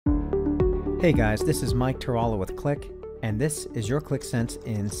Hey guys, this is Mike Terwalla with Qlik, and this is your Qlik Sense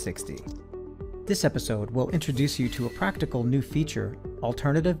in 60. This episode will introduce you to a practical new feature,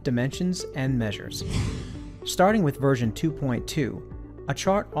 alternative dimensions and measures. Starting with version 2.2, a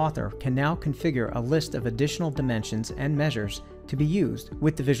chart author can now configure a list of additional dimensions and measures to be used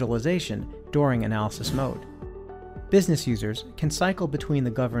with the visualization during analysis mode. Business users can cycle between the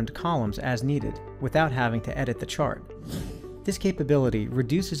governed columns as needed without having to edit the chart. This capability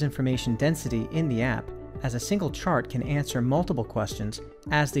reduces information density in the app, as a single chart can answer multiple questions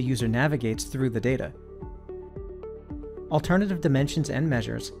as the user navigates through the data. Alternative dimensions and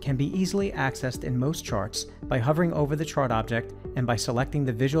measures can be easily accessed in most charts by hovering over the chart object and by selecting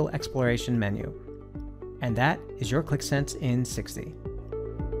the Visual Exploration menu. And that is your Qlik Sense in 60.